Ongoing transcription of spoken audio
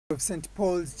of St.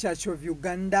 Paul's Church of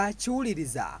Uganda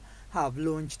Kiwuliriza have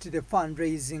launched the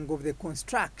fundraising of the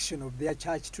construction of their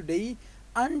church today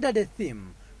under the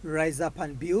theme Rise Up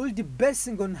and Build,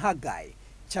 basing on Haggai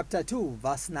chapter 2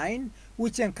 verse 9,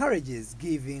 which encourages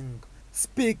giving.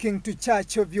 Speaking to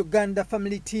Church of Uganda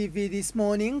Family TV this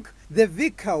morning, the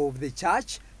Vicar of the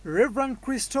church, Reverend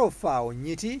Christopher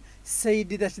Onyiti, said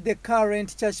that the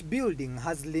current church building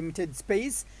has limited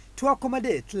space to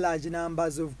accommodate large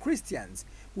numbers of Christians,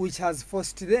 which has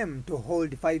forced them to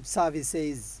hold 5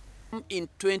 services. In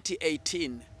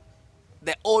 2018,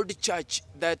 the old church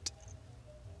that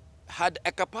had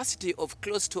a capacity of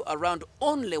close to around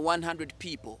only 100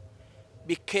 people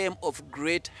became of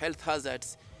great health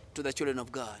hazards to the children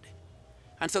of God.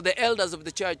 And so the elders of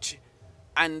the church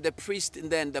and the priest and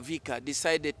then the vicar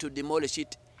decided to demolish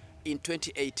it in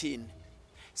 2018.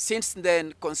 Since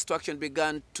then, construction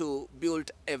began to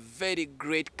build a very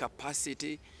great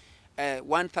capacity,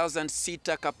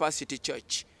 1,000-seater capacity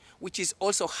church, which is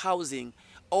also housing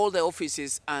all the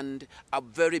offices and a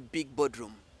very big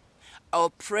boardroom. Our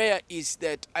prayer is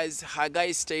that, as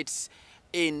Haggai states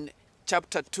in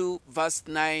chapter 2, verse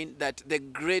 9, that the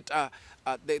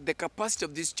capacity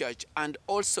of this church and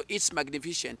also its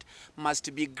magnificence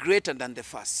must be greater than the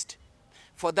first.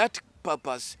 For that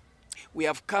purpose, we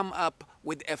have come up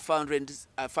with a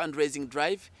fundraising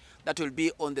drive that will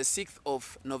be on the 6th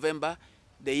of November,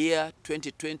 the year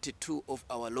 2022 of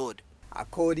our Lord.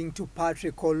 According to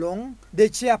Patrick Olong, the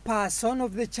chairperson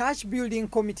of the church building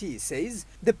committee, says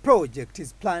the project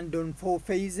is planned on 4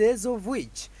 phases, of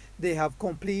which they have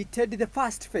completed the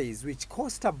first phase, which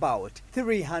cost about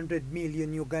 300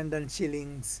 million Ugandan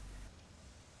shillings.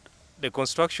 The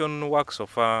construction work so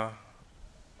far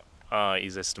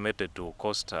is estimated to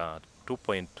cost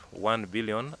 2.1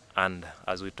 billion, and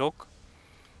as we talk,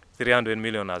 300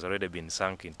 million has already been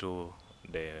sunk into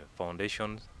the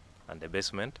foundations and the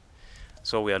basement.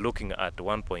 So we are looking at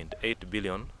 1.8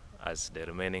 billion as the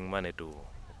remaining money to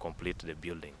complete the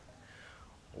building.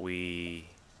 We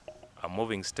are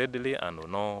moving steadily, and we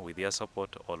know with your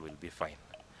support all will be fine.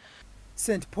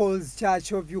 St. Paul's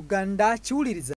Church of Uganda Kiwuliriza.